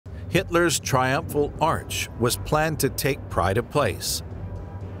Hitler's Triumphal Arch was planned to take pride of place.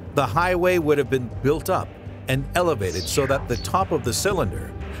 The highway would have been built up and elevated so that the top of the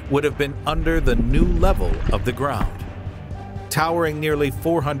cylinder would have been under the new level of the ground. Towering nearly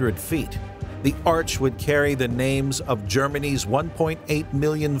 400 feet, the arch would carry the names of Germany's 1.8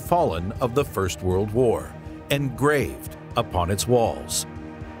 million fallen of the First World War, engraved upon its walls.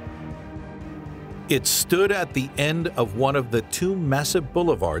 It stood at the end of one of the two massive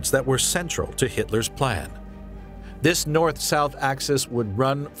boulevards that were central to Hitler's plan. This north-south axis would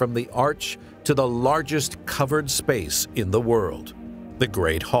run from the arch to the largest covered space in the world, the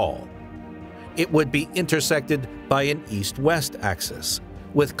Great Hall. It would be intersected by an east-west axis,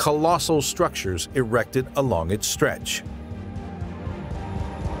 with colossal structures erected along its stretch.